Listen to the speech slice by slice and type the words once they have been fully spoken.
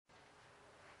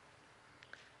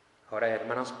Ahora,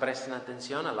 hermanos, presten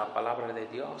atención a la palabra de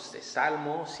Dios de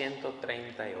Salmo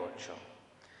 138.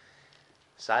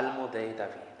 Salmo de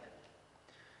David.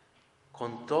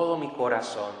 Con todo mi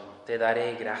corazón te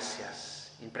daré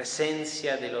gracias. En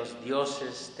presencia de los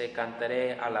dioses te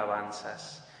cantaré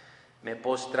alabanzas. Me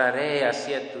postraré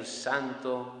hacia tu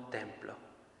santo templo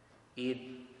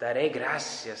y daré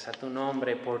gracias a tu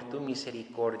nombre por tu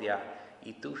misericordia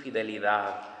y tu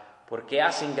fidelidad, porque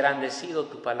has engrandecido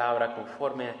tu palabra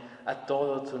conforme a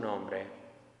todo tu nombre.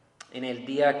 En el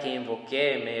día que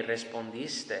invoqué me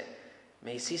respondiste,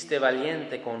 me hiciste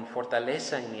valiente con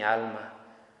fortaleza en mi alma.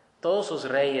 Todos los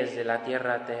reyes de la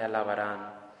tierra te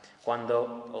alabarán,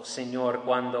 oh Señor,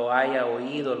 cuando haya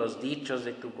oído los dichos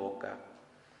de tu boca.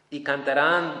 Y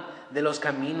cantarán de los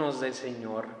caminos del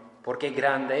Señor, porque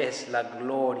grande es la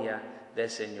gloria del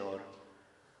Señor.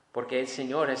 Porque el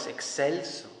Señor es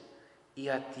excelso y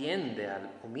atiende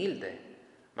al humilde,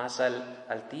 mas al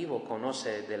altivo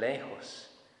conoce de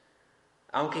lejos.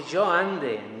 Aunque yo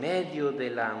ande en medio de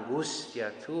la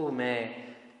angustia, tú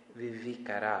me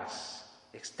vivificarás.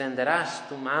 Extenderás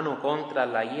tu mano contra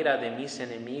la ira de mis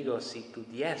enemigos y tu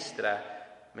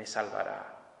diestra me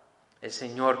salvará. El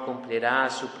Señor cumplirá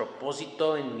su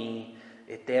propósito en mí.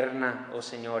 Eterna, oh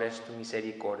Señor, es tu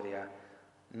misericordia.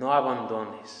 No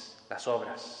abandones las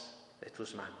obras de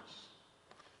tus manos.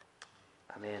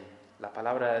 Amén. La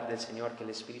palabra del Señor, que el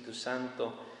Espíritu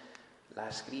Santo la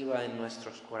escriba en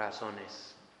nuestros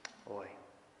corazones hoy.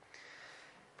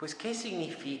 Pues, ¿qué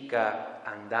significa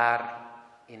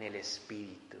andar en el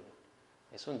Espíritu?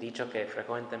 Es un dicho que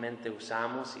frecuentemente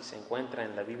usamos y se encuentra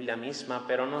en la Biblia misma,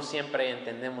 pero no siempre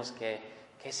entendemos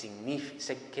qué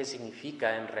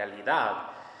significa en realidad.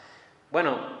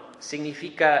 Bueno,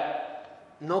 significa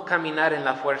no caminar en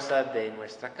la fuerza de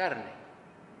nuestra carne.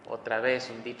 Otra vez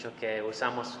un dicho que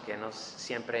usamos que no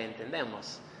siempre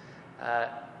entendemos.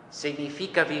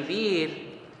 Significa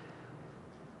vivir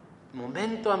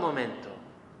momento a momento,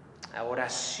 a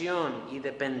oración y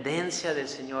dependencia del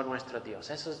Señor nuestro Dios.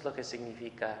 Eso es lo que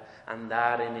significa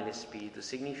andar en el Espíritu.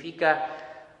 Significa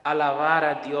alabar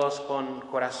a Dios con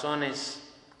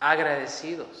corazones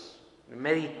agradecidos,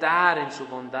 meditar en su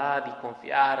bondad y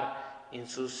confiar en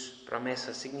sus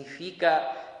promesas.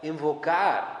 Significa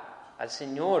invocar al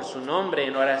Señor su nombre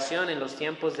en oración en los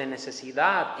tiempos de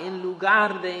necesidad, en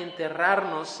lugar de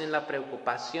enterrarnos en la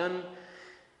preocupación.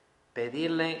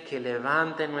 Pedirle que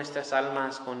levante nuestras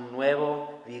almas con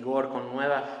nuevo vigor, con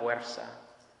nueva fuerza.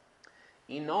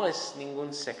 Y no es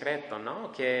ningún secreto,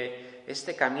 ¿no?, que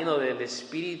este camino del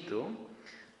Espíritu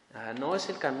no es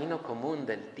el camino común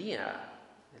del día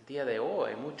de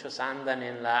hoy. Muchos andan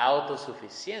en la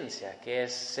autosuficiencia, que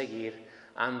es seguir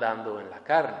andando en la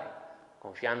carne,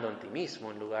 confiando en ti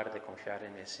mismo en lugar de confiar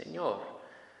en el Señor.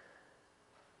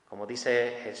 Como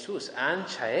dice Jesús,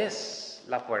 ancha es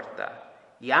la puerta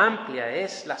y amplia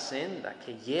es la senda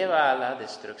que lleva a la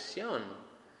destrucción.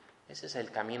 Ese es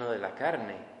el camino de la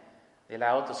carne, de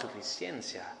la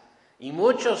autosuficiencia. Y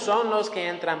muchos son los que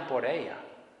entran por ella.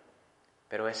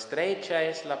 Pero estrecha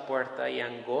es la puerta y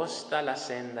angosta la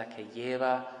senda que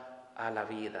lleva a la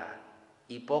vida.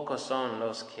 Y pocos son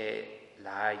los que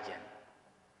la hallan.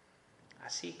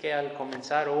 Así que al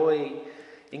comenzar hoy,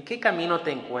 ¿en qué camino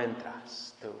te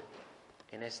encuentras tú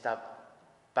en esta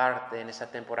parte, en esta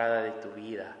temporada de tu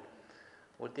vida?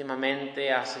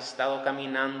 Últimamente has estado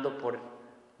caminando por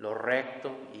lo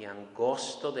recto y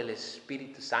angosto del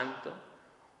Espíritu Santo,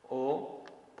 o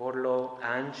por lo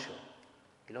ancho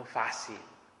y lo fácil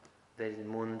del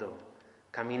mundo,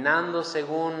 caminando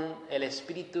según el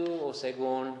Espíritu o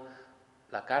según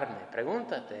la carne.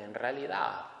 Pregúntate en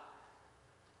realidad.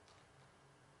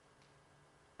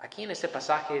 Aquí en este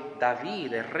pasaje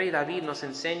David, el rey David, nos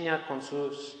enseña con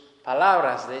sus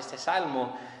palabras de este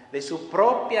salmo, de su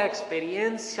propia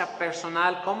experiencia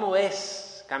personal, cómo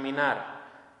es caminar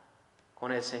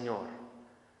con el Señor,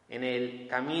 en el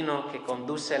camino que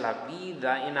conduce la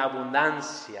vida en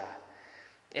abundancia.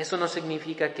 Eso no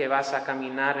significa que vas a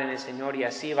caminar en el Señor y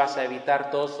así vas a evitar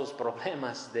todos los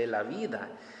problemas de la vida,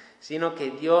 sino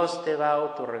que Dios te va a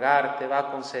otorgar, te va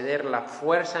a conceder la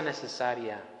fuerza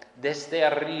necesaria desde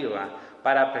arriba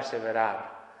para perseverar,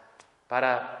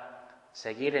 para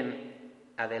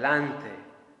seguir adelante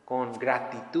con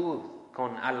gratitud,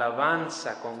 con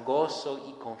alabanza, con gozo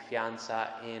y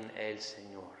confianza en el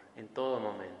Señor, en todo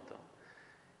momento,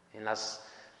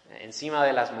 encima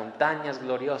de las montañas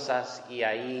gloriosas y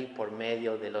ahí por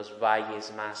medio de los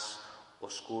valles más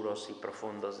oscuros y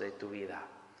profundos de tu vida.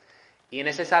 Y en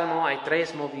ese salmo hay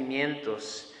 3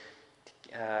 movimientos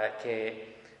que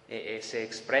se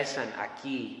expresan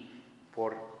aquí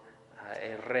por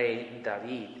el rey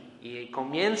David. y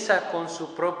comienza con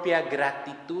su propia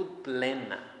gratitud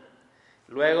plena.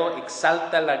 Luego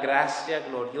exalta la gracia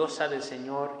gloriosa del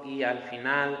Señor y al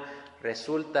final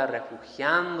resulta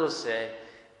refugiándose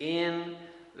en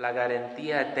la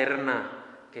garantía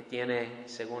eterna que tiene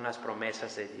según las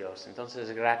promesas de Dios.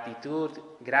 Entonces, gratitud,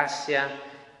 gracia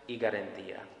y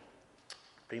garantía.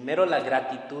 Primero la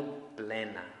gratitud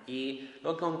plena. Y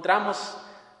lo encontramos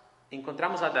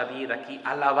a David aquí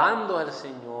alabando al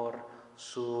Señor,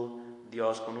 su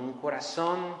Dios, con un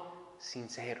corazón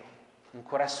sincero, un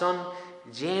corazón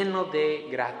lleno de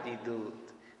gratitud.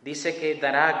 Dice que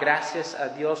dará gracias a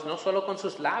Dios no solo con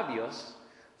sus labios,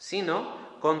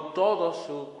 sino con todo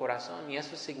su corazón. Y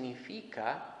eso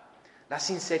significa la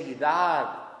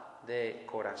sinceridad de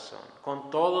corazón, con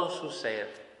todo su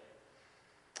ser.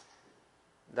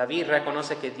 David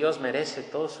reconoce que Dios merece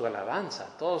toda su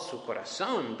alabanza, todo su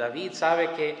corazón. David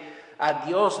sabe que a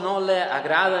Dios no le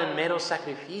agradan meros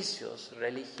sacrificios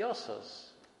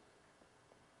religiosos.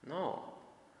 No.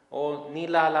 O ni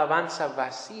la alabanza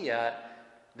vacía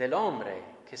del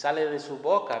hombre que sale de su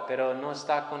boca, pero no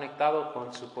está conectado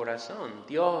con su corazón.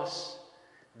 Dios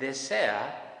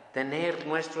desea tener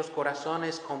nuestros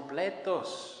corazones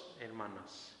completos,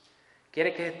 hermanos.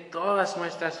 Quiere que todas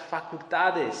nuestras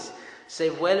facultades se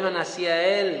vuelvan hacia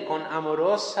Él con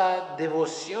amorosa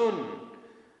devoción,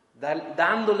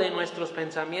 dándole nuestros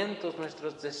pensamientos,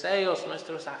 nuestros deseos,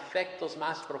 nuestros afectos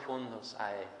más profundos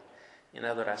a Él en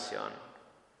adoración.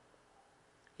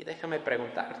 Y déjame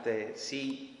preguntarte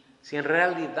si en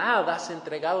realidad has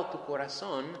entregado tu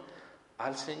corazón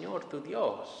al Señor tu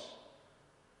Dios,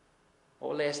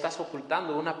 o le estás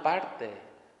ocultando una parte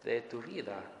de tu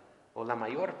vida, o la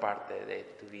mayor parte de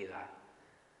tu vida.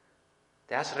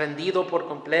 ¿Te has rendido por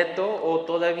completo o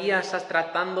todavía estás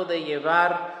tratando de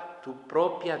llevar tu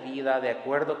propia vida de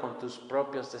acuerdo con tus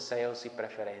propios deseos y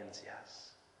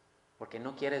preferencias? Porque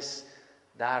no quieres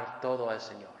dar todo al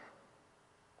Señor.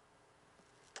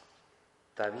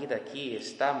 David aquí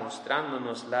está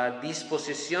mostrándonos la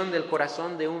disposición del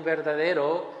corazón de un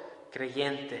verdadero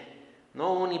creyente,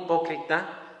 no un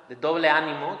hipócrita de doble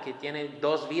ánimo que tiene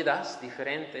dos vidas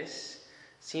diferentes,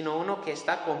 sino uno que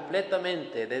está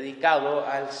completamente dedicado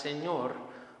al Señor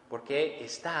porque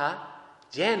está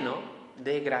lleno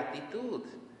de gratitud.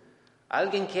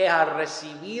 Alguien que ha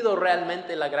recibido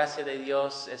realmente la gracia de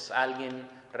Dios es alguien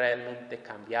realmente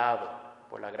cambiado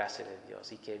por la gracia de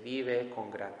Dios y que vive con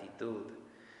gratitud.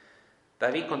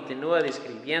 David continúa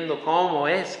describiendo cómo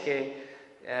es que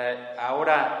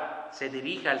ahora se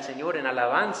dirige al Señor en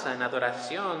alabanza, en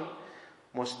adoración,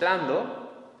 mostrando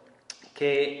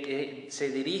que se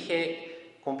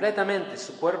dirige completamente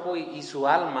su cuerpo y su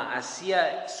alma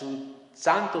hacia su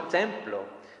santo templo,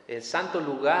 el santo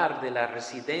lugar de la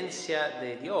residencia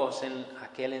de Dios en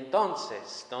aquel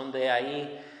entonces, donde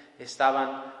ahí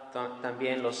estaban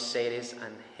también los seres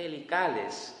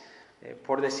angelicales.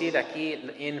 Por decir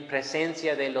aquí, en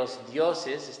presencia de los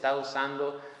dioses, está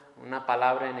usando una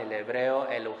palabra en el hebreo,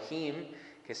 Elohim,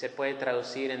 que se puede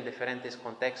traducir en diferentes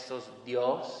contextos,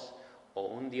 Dios, o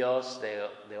un Dios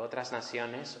de otras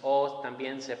naciones, o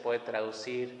también se puede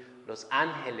traducir los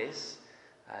ángeles,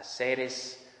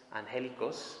 seres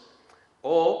angélicos,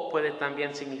 o puede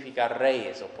también significar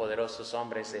reyes o poderosos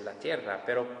hombres de la tierra,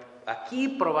 pero aquí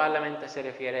probablemente se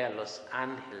refiere a los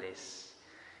ángeles.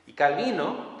 Y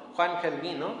Juan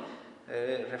Calvino,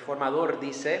 reformador,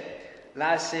 dice: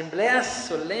 la asamblea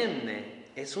solemne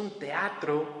es un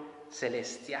teatro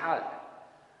celestial,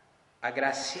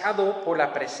 agraciado por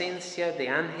la presencia de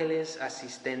ángeles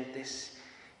asistentes.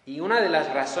 Y una de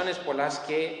las razones por las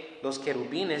que los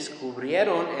querubines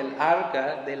cubrieron el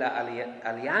arca de la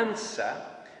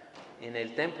alianza en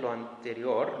el templo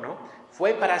anterior,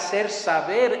 fue para hacer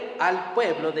saber al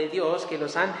pueblo de Dios que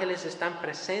los ángeles están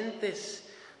presentes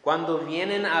cuando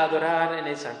vienen a adorar en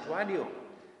el santuario.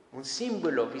 Un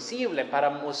símbolo visible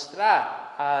para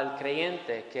mostrar al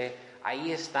creyente que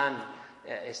ahí están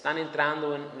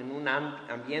entrando en un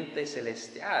ambiente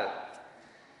celestial.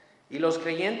 Y los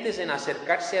creyentes, en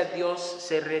acercarse a Dios,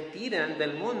 se retiran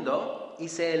del mundo y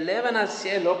se elevan al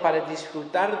cielo para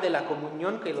disfrutar de la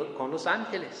comunión con los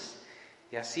ángeles.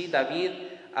 Y así David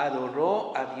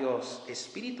adoró a Dios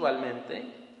espiritualmente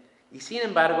y sin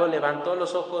embargo levantó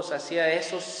los ojos hacia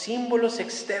esos símbolos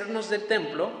externos del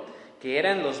templo que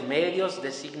eran los medios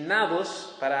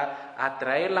designados para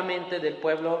atraer la mente del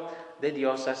pueblo de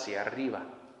Dios hacia arriba.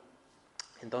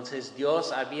 Entonces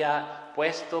Dios había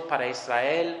puesto para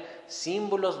Israel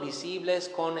símbolos visibles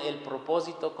con el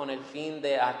propósito, con el fin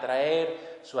de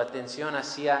atraer su atención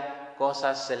hacia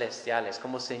cosas celestiales,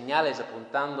 como señales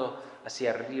apuntando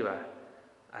hacia arriba,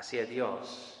 hacia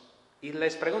Dios. Y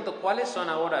les pregunto, ¿cuáles son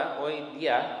ahora, hoy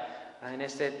día, en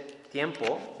este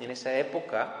tiempo, en esta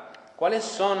época, cuáles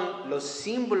son los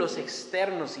símbolos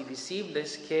externos y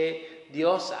visibles que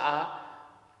Dios ha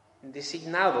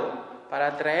designado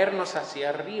para traernos hacia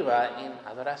arriba en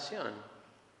adoración?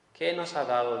 ¿Qué nos ha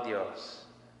dado Dios?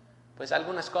 Pues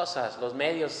algunas cosas, los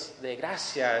medios de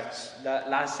gracia,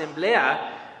 la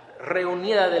asamblea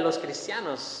reunida de los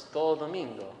cristianos todo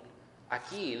domingo.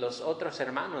 Aquí los otros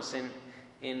hermanos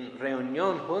en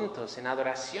reunión juntos, en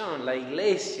adoración. La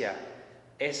iglesia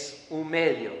es un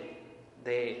medio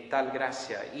de tal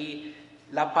gracia. Y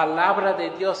la palabra de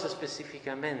Dios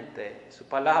específicamente, su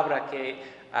palabra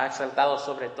que ha exaltado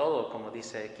sobre todo, como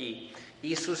dice aquí,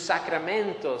 y sus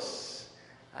sacramentos,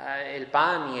 el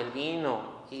pan y el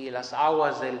vino y las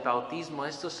aguas del bautismo,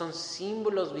 estos son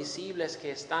símbolos visibles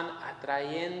que están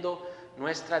atrayendo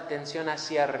nuestra atención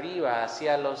hacia arriba,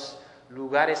 hacia los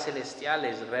lugares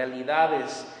celestiales,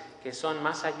 realidades que son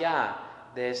más allá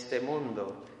de este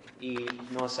mundo, y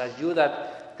nos ayuda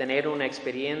a tener una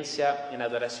experiencia en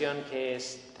adoración que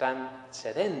es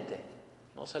trascendente,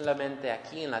 no solamente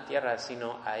aquí en la tierra,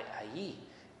 sino allí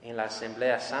en la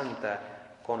Asamblea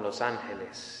Santa con los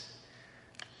ángeles.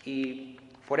 Y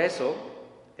por eso,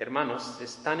 hermanos,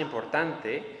 es tan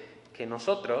importante que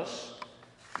nosotros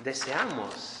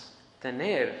deseamos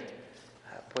tener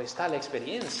pues tal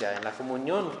experiencia en la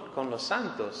comunión con los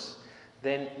santos,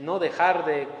 de no dejar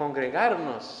de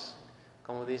congregarnos,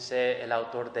 como dice el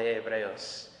autor de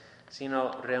Hebreos,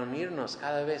 sino reunirnos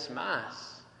cada vez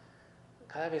más,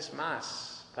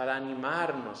 para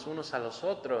animarnos unos a los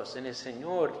otros en el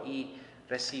Señor y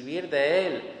recibir de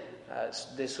Él,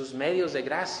 de sus medios de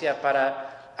gracia,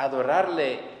 para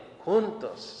adorarle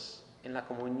juntos en la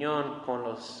comunión con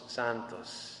los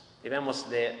santos. Y vemos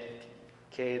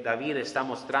que David está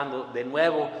mostrando de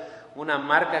nuevo una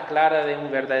marca clara de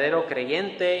un verdadero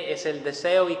creyente, es el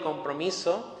deseo y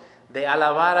compromiso de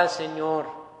alabar al Señor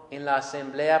en la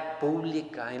asamblea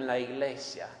pública, en la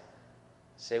iglesia,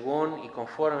 según y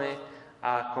conforme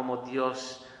a como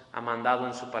Dios ha mandado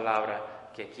en su palabra,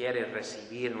 que quiere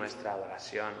recibir nuestra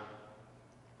adoración.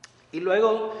 Y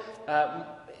luego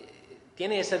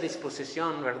tiene esa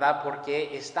disposición, ¿verdad?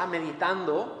 Porque está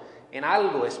meditando en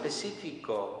algo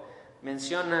específico.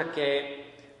 Menciona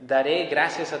que daré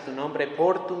gracias a tu nombre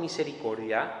por tu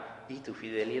misericordia y tu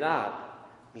fidelidad.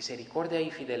 Misericordia y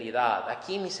fidelidad.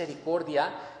 Aquí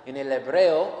misericordia en el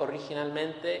hebreo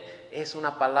originalmente es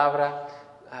una palabra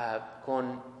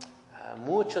con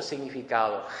mucho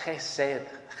significado.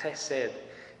 Chesed.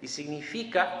 Y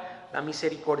significa la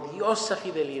misericordiosa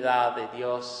fidelidad de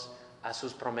Dios a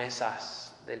sus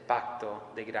promesas del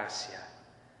pacto de gracia.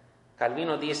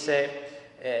 Calvino dice,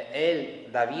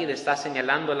 David está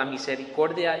señalando la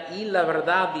misericordia y la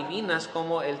verdad divinas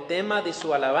como el tema de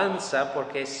su alabanza,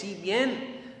 porque si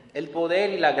bien el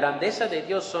poder y la grandeza de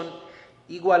Dios son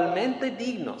igualmente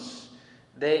dignos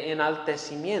de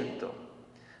enaltecimiento,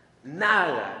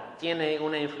 nada tiene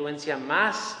una influencia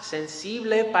más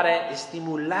sensible para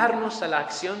estimularnos a la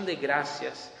acción de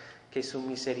gracias que su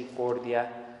misericordia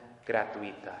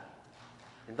gratuita.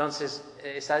 Entonces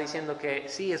está diciendo que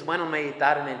sí, es bueno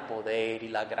meditar en el poder y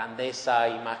la grandeza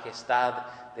y majestad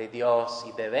de Dios,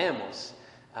 y debemos,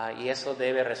 y eso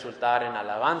debe resultar en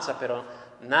alabanza, pero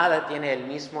nada tiene el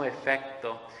mismo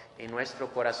efecto en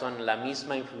nuestro corazón, la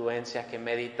misma influencia que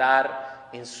meditar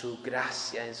en su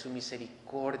gracia, en su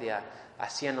misericordia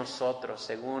hacia nosotros,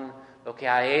 según lo que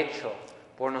ha hecho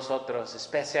por nosotros,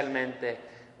 especialmente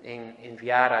en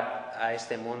enviar a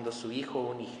este mundo su Hijo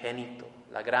unigénito,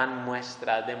 la gran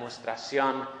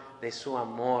demostración de su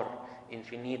amor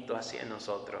infinito hacia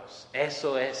nosotros.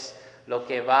 Eso es lo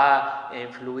que va a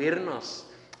influirnos,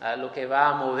 lo que va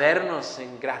a movernos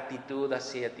en gratitud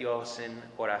hacia Dios en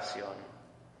oración.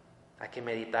 Hay que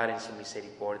meditar en su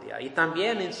misericordia y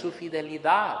también en su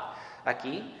fidelidad.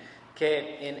 Aquí,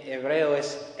 que en hebreo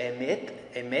es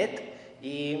emet,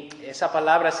 y esa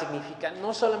palabra significa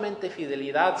no solamente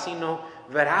fidelidad, sino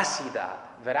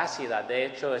veracidad. De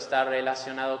hecho, está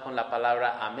relacionado con la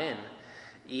palabra amén,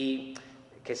 y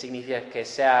que significa que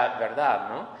sea verdad,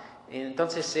 ¿no?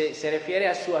 Entonces se refiere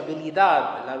a su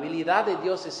habilidad. La habilidad de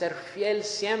Dios es ser fiel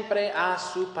siempre a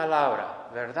su palabra,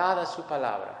 verdad a su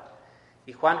palabra.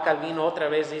 Y Juan Calvino otra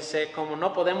vez dice, como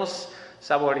no podemos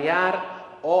saborear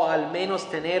o al menos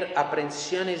tener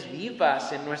aprensiones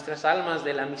vivas en nuestras almas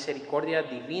de la misericordia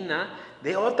divina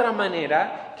de otra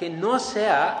manera que no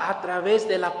sea a través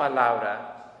de la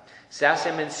palabra. Se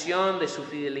hace mención de su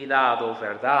fidelidad o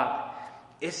verdad.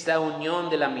 Esta unión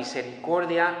de la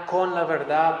misericordia con la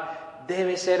verdad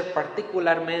debe ser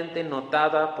particularmente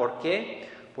notada. ¿Por qué?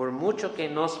 Por mucho que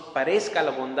nos parezca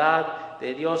la bondad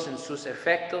de Dios en sus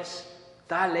efectos,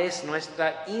 tal es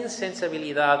nuestra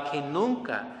insensibilidad que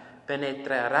nunca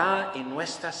penetrará en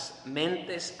nuestras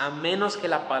mentes a menos que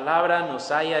la palabra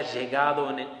nos haya llegado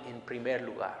en primer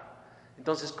lugar.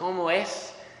 Entonces, ¿cómo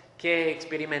es que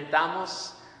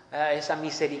experimentamos esa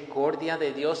misericordia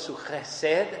de Dios, su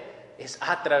gesed? Es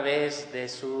a través de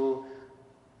su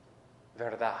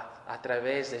verdad, a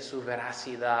través de su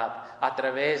veracidad, a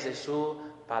través de su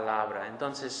palabra.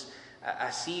 Entonces,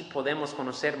 así podemos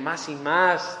conocer más y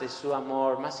más de su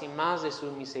amor, más y más de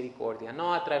su misericordia,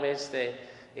 no a través de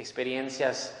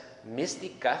experiencias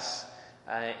místicas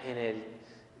en el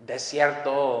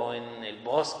desierto o en el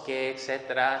bosque,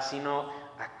 etcétera, sino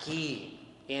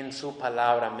aquí en su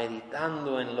palabra,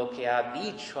 meditando en lo que ha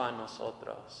dicho a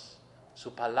nosotros.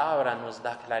 Su palabra nos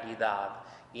da claridad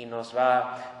y nos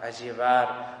va a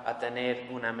llevar a tener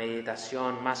una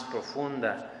meditación más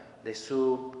profunda de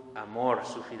su amor,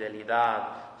 su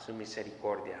fidelidad, su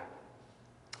misericordia.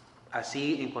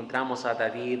 Así encontramos a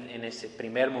David en ese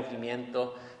primer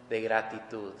movimiento de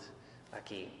gratitud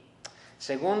aquí.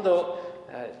 Su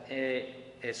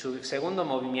segundo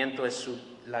movimiento es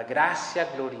la gracia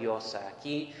gloriosa.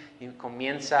 Aquí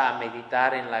comienza a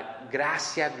meditar en la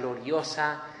gracia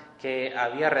gloriosa que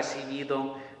había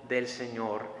recibido del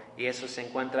Señor. Y eso se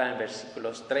encuentra en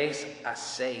versículos 3 a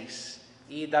 6.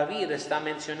 Y David está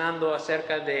mencionando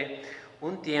acerca de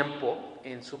un tiempo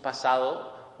en su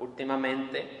pasado,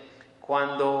 últimamente,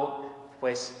 cuando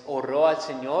pues oró al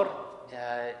Señor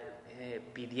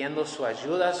pidiendo su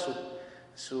ayuda,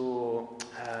 su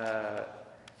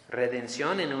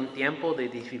redención en un tiempo de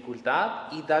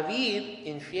dificultad. Y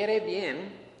David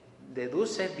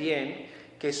deduce bien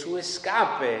que su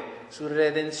escape, su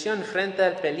redención frente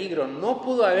al peligro no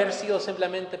pudo haber sido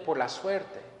simplemente por la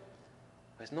suerte.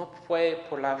 Pues no fue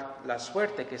por la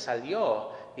suerte que salió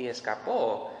y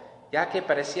escapó, ya que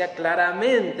parecía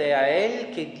claramente a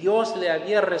él que Dios le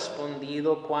había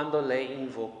respondido cuando le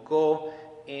invocó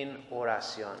en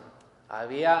oración.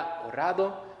 Había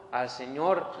orado al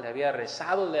Señor, le había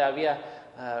rezado, le había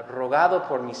rogado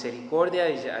por misericordia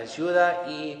y ayuda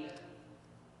y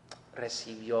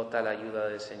recibió tal ayuda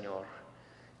del Señor.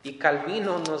 Y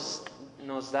Calvino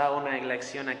nos da una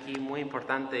lección aquí muy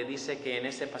importante. Dice que en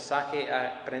este pasaje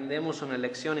aprendemos una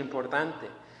lección importante,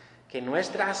 que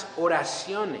nuestras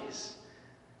oraciones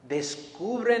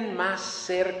descubren más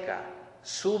cerca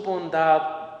su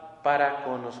bondad para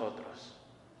con nosotros.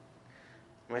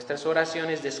 Nuestras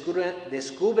oraciones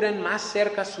descubren más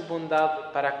cerca su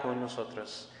bondad para con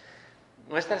nosotros.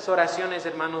 Nuestras oraciones,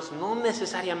 hermanos, no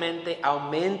necesariamente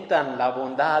aumentan la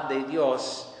bondad de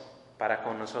Dios para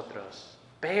con nosotros,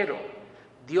 pero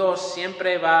Dios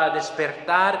siempre va a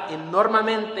despertar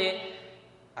enormemente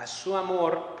a su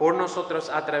amor por nosotros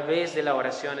a través de la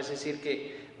oración. Es decir,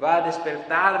 que va a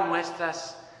despertar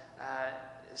nuestras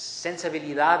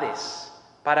sensibilidades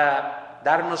para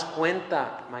darnos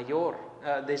cuenta mayor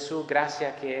de su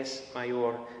gracia, que es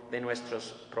mayor de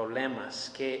nuestros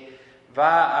problemas, que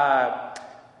va a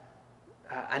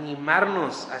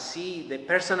animarnos así de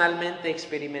personalmente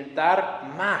experimentar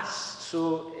más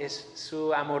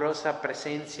su amorosa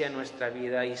presencia en nuestra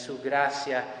vida y su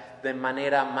gracia de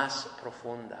manera más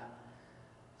profunda.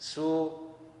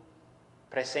 Su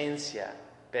presencia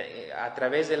a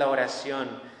través de la oración,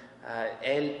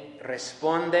 Él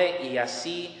responde y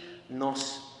así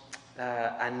nos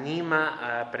anima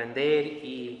a aprender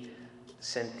y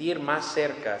sentir más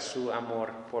cerca su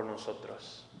amor por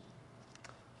nosotros.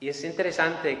 Y es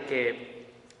interesante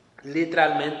que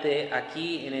literalmente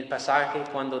aquí en el pasaje,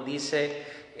 cuando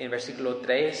dice en versículo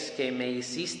 3 que me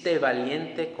hiciste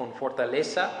valiente con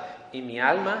fortaleza en mi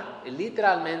alma,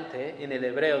 literalmente en el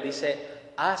hebreo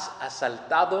dice has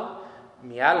asaltado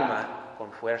mi alma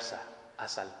con fuerza.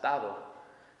 Asaltado.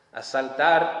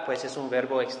 Asaltar pues es un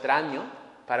verbo extraño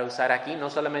para usar aquí, no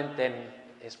solamente en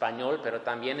español, pero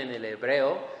también en el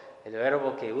hebreo. El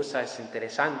verbo que usa es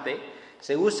interesante.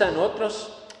 Se usa en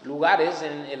otros lugares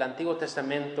en el Antiguo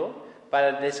Testamento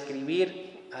para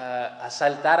describir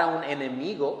asaltar a un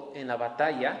enemigo en la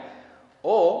batalla,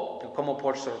 o como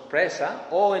por sorpresa,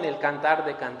 o en el Cantar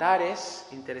de Cantares.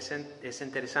 Es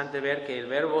interesante ver que el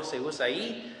verbo se usa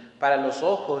ahí para los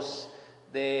ojos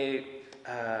de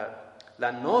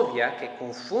la novia, que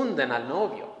confunden al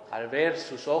novio al ver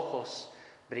sus ojos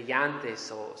brillantes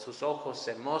o sus ojos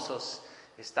hermosos.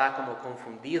 Está como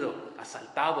confundido,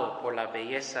 asaltado por la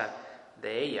belleza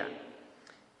de ella.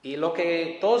 Y lo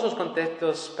que todos los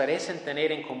contextos parecen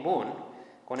tener en común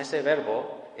con ese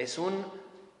verbo es un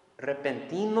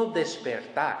repentino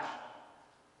despertar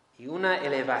y una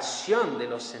elevación de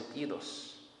los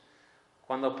sentidos.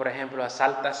 Cuando, por ejemplo,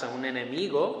 asaltas a un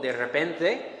enemigo, de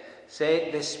repente se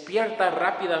despierta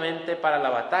rápidamente para la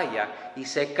batalla y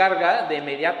se carga de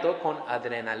inmediato con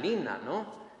adrenalina,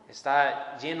 ¿no?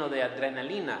 Está lleno de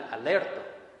adrenalina, alerta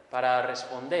para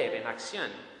responder en acción.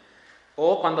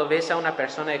 O cuando ves a una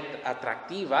persona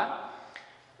atractiva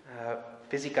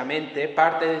físicamente,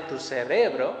 parte de tu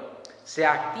cerebro se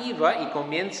activa y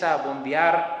comienza a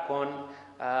bombear con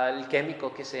el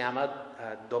químico que se llama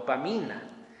dopamina.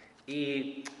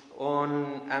 Y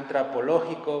un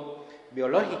antropólogo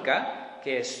biológica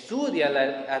que estudia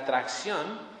la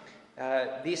atracción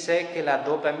dice que la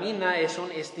dopamina es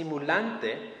un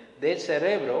estimulante del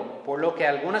cerebro, por lo que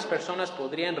algunas personas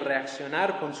podrían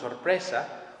reaccionar con sorpresa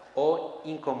o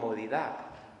incomodidad.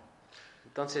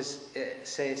 Entonces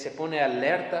se pone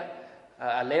alerta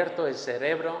el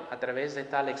cerebro a través de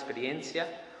tal experiencia,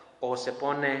 o se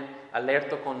pone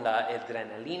alerta con la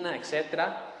adrenalina, etc.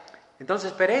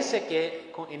 Entonces parece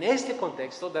que en este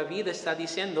contexto David está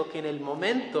diciendo que en el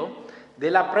momento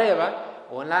de la prueba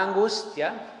o en la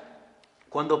angustia,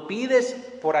 cuando pides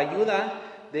por ayuda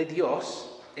de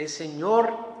Dios, el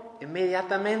Señor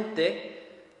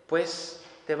inmediatamente pues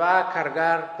te va a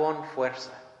cargar con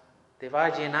fuerza, te va a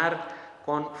llenar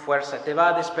con fuerza, te va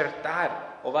a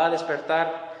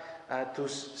despertar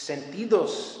tus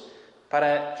sentidos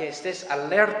para que estés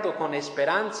alerta con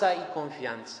esperanza y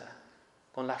confianza,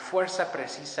 con la fuerza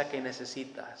precisa que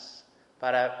necesitas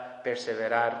para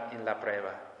perseverar en la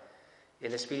prueba.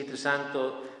 El Espíritu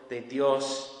Santo de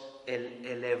Dios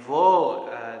elevó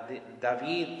a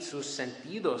David sus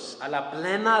sentidos a la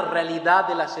plena realidad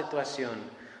de la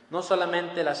situación, no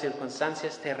solamente las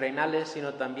circunstancias terrenales,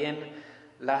 sino también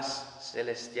las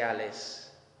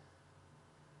celestiales.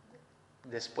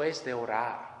 Después de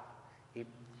orar y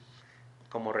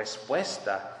como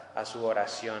respuesta a su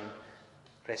oración,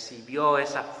 recibió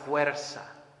esa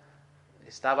fuerza,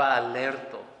 estaba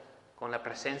alerta con la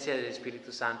presencia del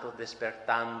Espíritu Santo,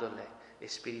 despertándole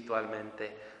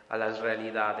espiritualmente a las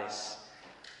realidades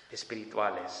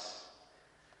espirituales.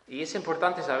 Y es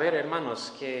importante saber,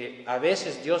 hermanos, que a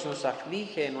veces Dios nos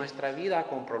aflige en nuestra vida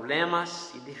con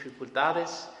problemas y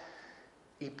dificultades.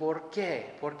 ¿Y por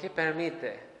qué? ¿Por qué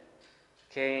permite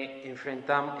que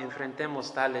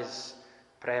enfrentemos tales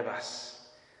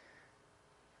pruebas?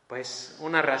 Pues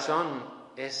una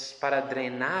razón es para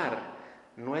drenar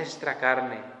nuestra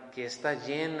carne, que está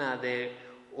llena de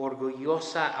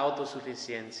orgullosa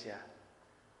autosuficiencia,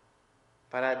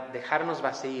 para dejarnos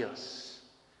vacíos.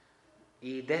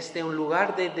 Y desde un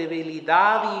lugar de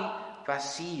debilidad y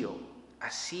vacío,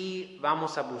 así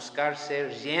vamos a buscar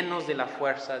ser llenos de la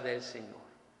fuerza del Señor.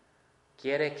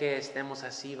 Quiere que estemos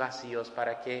así vacíos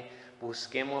para que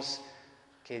busquemos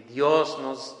que Dios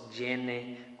nos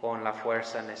llene con la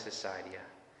fuerza necesaria.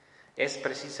 Es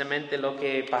precisamente lo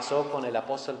que pasó con el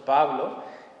apóstol Pablo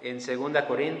en 2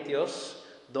 Corintios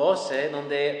 12,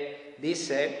 donde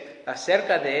dice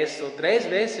acerca de esto: tres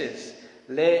veces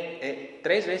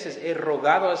he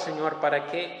rogado al Señor para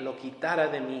que lo quitara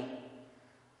de mí.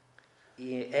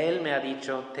 Y Él me ha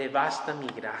dicho: te basta mi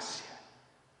gracia,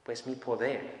 pues mi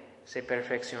poder se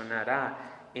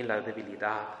perfeccionará en la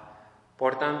debilidad.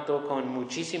 Por tanto, con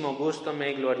muchísimo gusto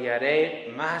me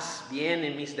gloriaré más bien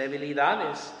en mis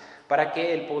debilidades, para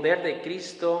que el poder de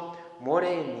Cristo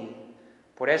more en mí.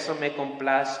 Por eso me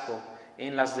complazco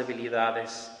en las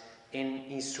debilidades,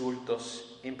 en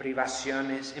insultos, en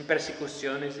privaciones, en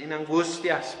persecuciones, en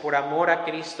angustias, por amor a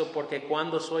Cristo, porque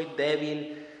cuando soy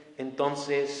débil,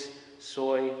 entonces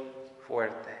soy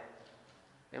fuerte.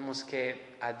 Vemos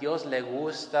que a Dios le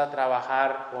gusta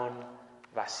trabajar con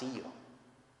vacío,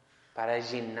 para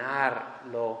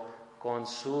llenarlo con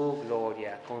su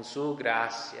gloria, con su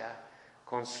gracia,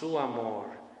 con su amor,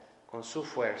 con su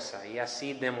fuerza, y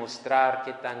así demostrar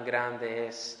qué tan grande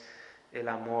es el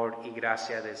amor y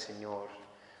gracia del Señor.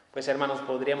 Pues, hermanos,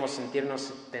 podríamos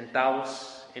sentirnos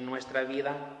tentados en nuestra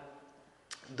vida,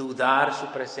 dudar su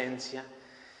presencia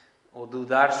o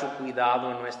dudar su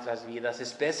cuidado en nuestras vidas,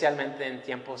 especialmente en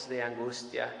tiempos de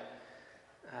angustia.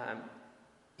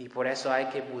 Y por eso hay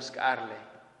que buscarle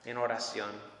en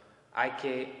oración. Hay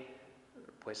que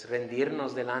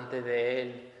rendirnos delante de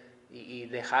Él y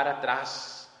dejar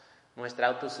atrás nuestra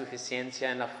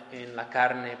autosuficiencia en la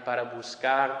carne para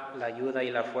buscar la ayuda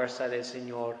y la fuerza del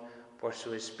Señor por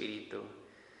su Espíritu.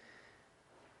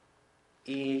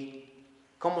 ¿Y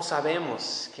cómo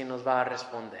sabemos que nos va a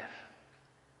responder?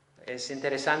 Es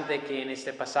interesante que en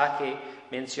este pasaje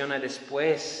menciona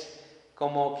después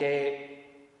como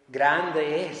que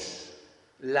grande es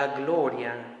la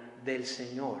gloria del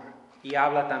Señor. Y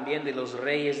habla también de los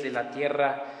reyes de la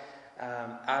tierra,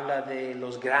 habla de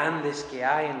los grandes que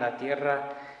hay en la tierra,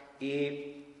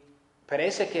 y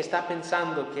parece que está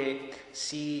pensando que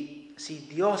si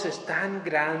Dios es tan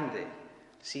grande,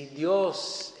 si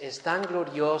Dios es tan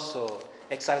glorioso,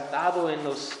 exaltado en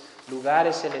los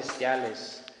lugares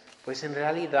celestiales, pues en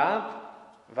realidad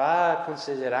va a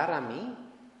considerar a mí.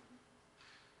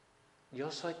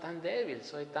 Yo soy tan débil,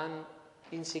 soy tan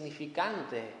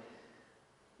insignificante,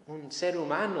 un ser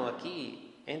humano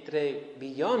aquí entre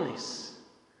billones.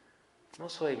 No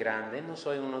soy grande, no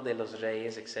soy uno de los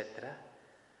reyes, etc.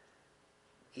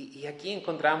 Y aquí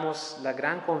encontramos la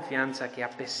gran confianza que a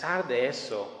pesar de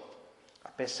eso, a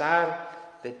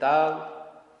pesar de tal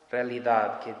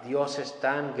realidad que Dios es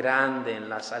tan grande en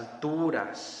las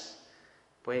alturas,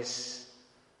 pues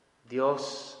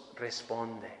Dios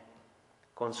responde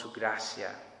con su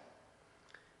gracia.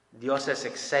 Dios es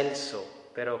excelso,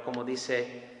 pero como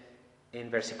dice en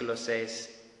versículo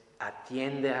 6,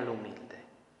 atiende al humilde,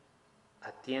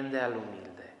 atiende al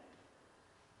humilde.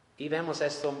 Y vemos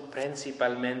esto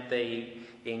principalmente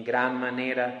y en gran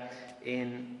manera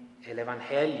en el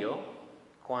Evangelio,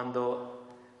 cuando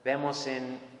vemos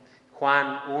en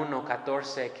Juan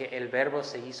 1:14 que el Verbo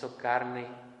se hizo carne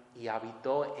y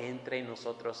habitó entre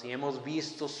nosotros y hemos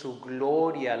visto su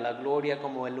gloria, la gloria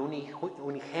como el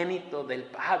unigénito del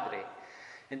Padre.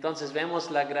 Entonces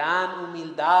vemos la gran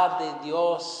humildad de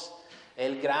Dios,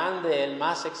 el grande, el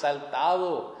más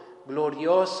exaltado,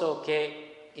 glorioso,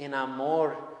 que en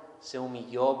amor se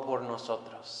humilló por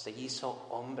nosotros, se hizo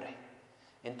hombre.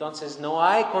 Entonces no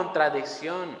hay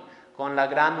contradicción con la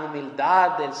gran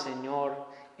humildad del Señor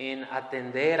en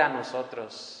atender a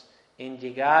nosotros, en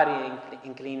llegar e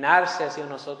inclinarse hacia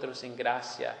nosotros en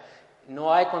gracia.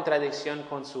 No hay contradicción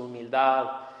con su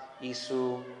humildad y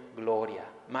su gloria.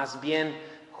 Más bien,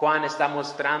 Juan está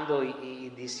mostrando y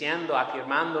diciendo,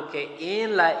 afirmando que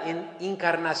en la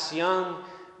encarnación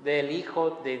del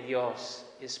Hijo de Dios,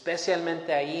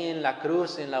 especialmente ahí en la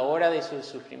cruz, en la hora de su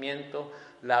sufrimiento,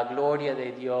 la gloria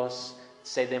de Dios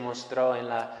se demostró en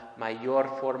la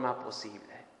mayor forma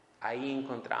posible. Ahí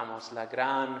encontramos la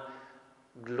gran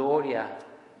gloria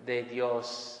de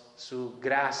Dios, su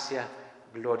gracia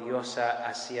gloriosa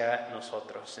hacia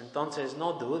nosotros. Entonces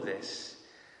no dudes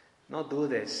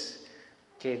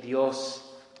que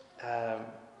Dios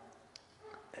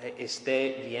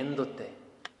esté viéndote.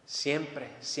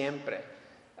 Siempre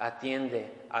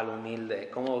atiende al humilde.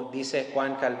 Como dice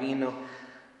Juan Calvino,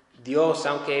 Dios,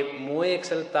 aunque muy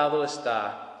exaltado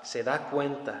está, se da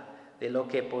cuenta de lo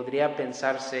que podría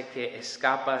pensarse que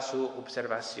escapa a su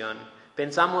observación.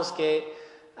 Pensamos que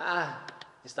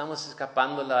estamos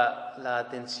escapando la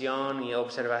atención y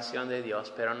observación de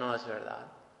Dios, pero no es verdad.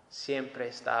 Siempre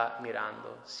está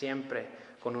mirando, siempre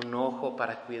con un ojo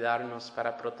para cuidarnos,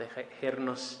 para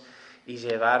protegernos y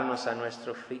llevarnos a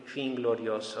nuestro fin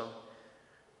glorioso.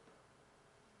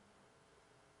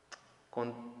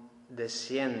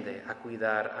 Desciende a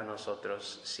cuidar a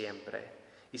nosotros siempre.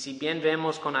 Y si bien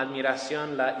vemos con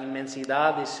admiración la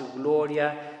inmensidad de su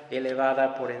gloria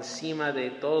elevada por encima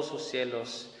de todos sus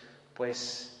cielos,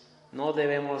 pues no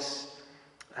debemos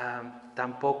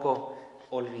tampoco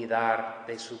olvidar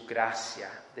de su gracia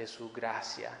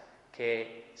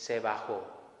que se bajó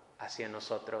hacia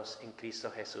nosotros en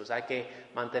Cristo Jesús. Hay que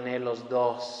mantener los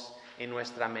dos en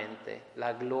nuestra mente,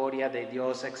 la gloria de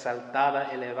Dios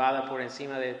exaltada, elevada por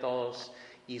encima de todos,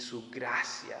 y su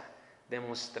gracia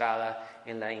demostrada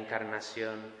en la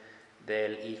encarnación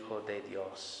del Hijo de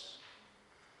Dios.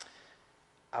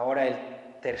 Ahora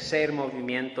el tercer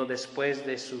movimiento, después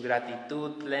de su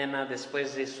gratitud plena,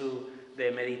 después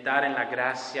de meditar en la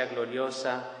gracia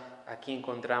gloriosa, aquí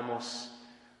encontramos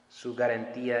su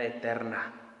garantía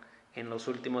eterna en los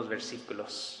últimos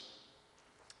versículos,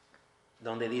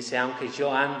 donde dice: aunque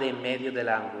yo ande en medio de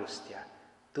la angustia,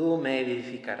 tú me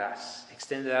edificarás,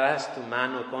 extenderás tu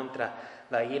mano contra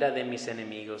la ira de mis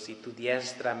enemigos y tu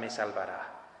diestra me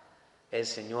salvará. El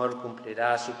Señor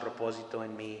cumplirá su propósito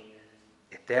en mí.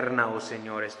 Eterna, oh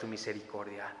Señor, es tu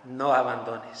misericordia. No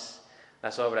abandones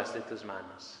las obras de tus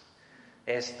manos.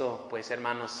 Esto, pues,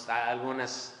 hermanos,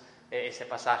 este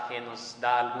pasaje nos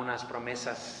da algunas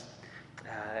promesas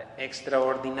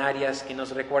extraordinarias que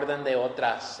nos recuerdan de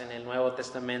otras en el Nuevo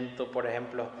Testamento. Por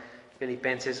ejemplo,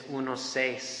 Filipenses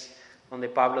 1:6, donde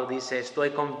Pablo dice: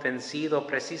 estoy convencido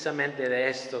precisamente de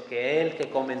esto, que Él que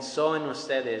comenzó en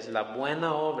ustedes la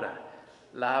buena obra,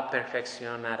 la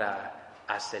perfeccionará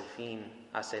hasta el fin,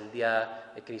 hasta el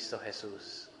día de Cristo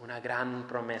Jesús. Una gran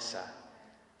promesa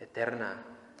eterna.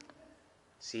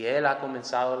 Si Él ha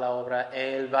comenzado la obra,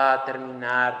 Él va a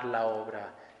terminar la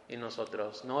obra en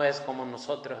nosotros. No es como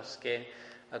nosotros que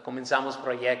comenzamos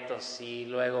proyectos y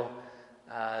luego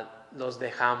los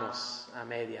dejamos a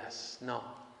medias. No,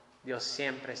 Dios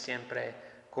siempre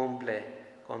cumple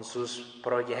con sus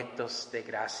proyectos de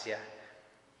gracia.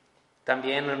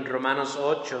 También en Romanos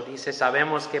 8 dice,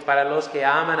 sabemos que para los que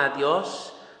aman a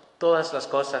Dios, todas las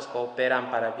cosas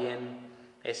cooperan para bien.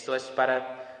 Esto es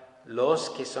para los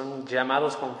que son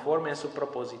llamados conforme a su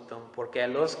propósito, porque a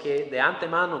los que de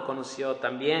antemano conoció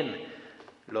también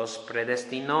los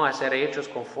predestinó a ser hechos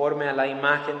conforme a la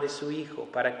imagen de su Hijo,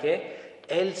 para que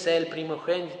Él sea el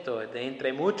primogénito de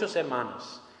entre muchos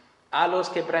hermanos. A los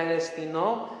que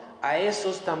predestinó, a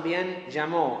esos también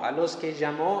llamó. A los que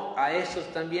llamó, a esos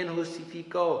también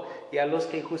justificó. Y a los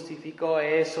que justificó, a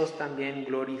esos también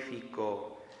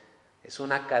glorificó. Es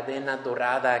una cadena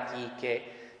dorada aquí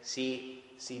que si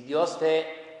Dios te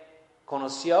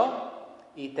conoció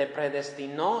y te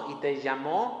predestinó y te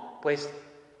llamó, pues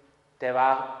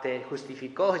te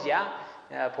justificó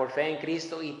ya por fe en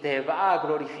Cristo y te va a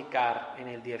glorificar en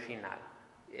el día final.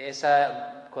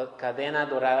 Esa cadena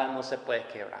dorada no se puede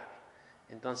quebrar.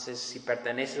 Entonces, si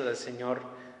perteneces al Señor,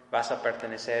 vas a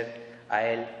pertenecer a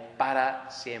Él para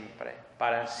siempre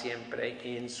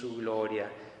en su gloria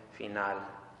final.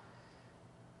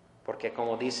 Porque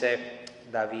como dice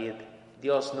David,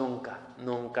 Dios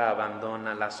nunca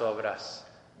abandona las obras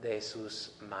de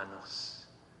sus manos.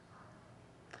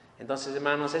 Entonces,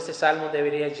 hermanos, este salmo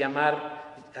debería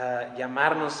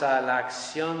llamarnos a la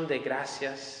acción de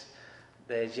gracias,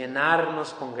 de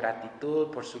llenarnos con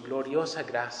gratitud por su gloriosa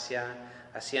gracia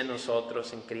hacia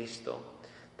nosotros en Cristo.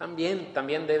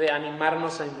 También debe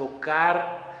animarnos a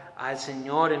invocar al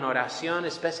Señor en oración,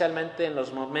 especialmente en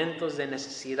los momentos de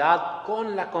necesidad,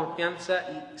 con la confianza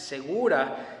y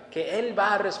segura que Él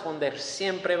va a responder,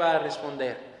 siempre va a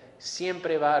responder,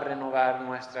 siempre va a renovar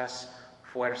nuestras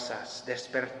fuerzas,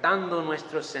 despertando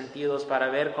nuestros sentidos para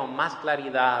ver con más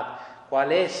claridad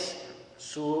cuál es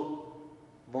su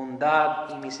bondad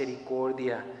y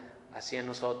misericordia hacia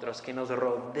nosotros, que nos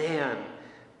rodean,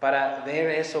 para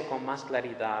ver eso con más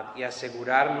claridad y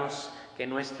asegurarnos que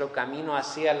nuestro camino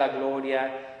hacia la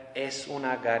gloria es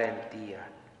una garantía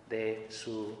de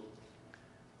su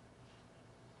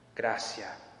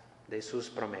gracia, de sus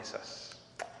promesas.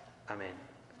 Amén.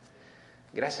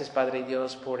 Gracias, Padre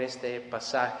Dios, por este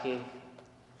pasaje,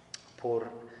 por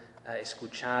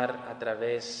escuchar a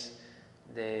través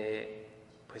de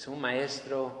un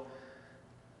maestro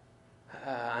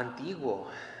antiguo,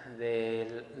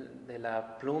 de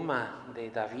la pluma de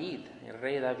David, el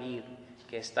rey David,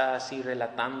 que está así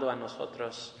relatando a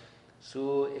nosotros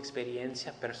su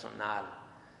experiencia personal,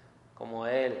 como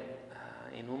él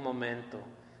en un momento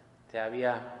te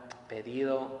había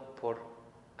pedido por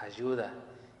ayuda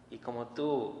y como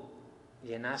tú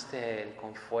llenaste a él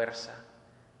con fuerza,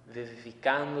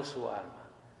 vivificando su alma,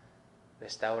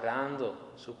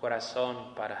 restaurando su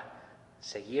corazón para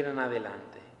seguir en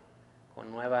adelante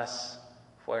con nuevas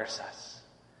fuerzas,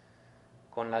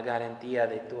 con la garantía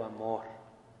de tu amor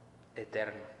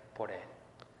eterno por Él.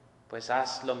 Pues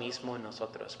haz lo mismo en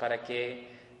nosotros, para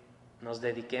que nos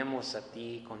dediquemos a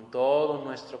Ti con todo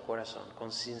nuestro corazón,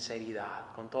 con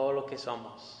sinceridad, con todo lo que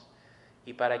somos,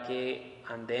 y para que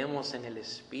andemos en el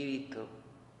Espíritu,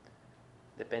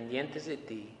 dependientes de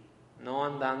Ti, no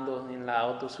andando en la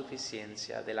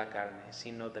autosuficiencia de la carne,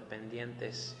 sino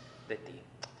dependientes de Ti.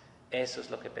 Eso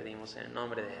es lo que pedimos en el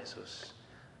nombre de Jesús.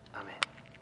 Amén.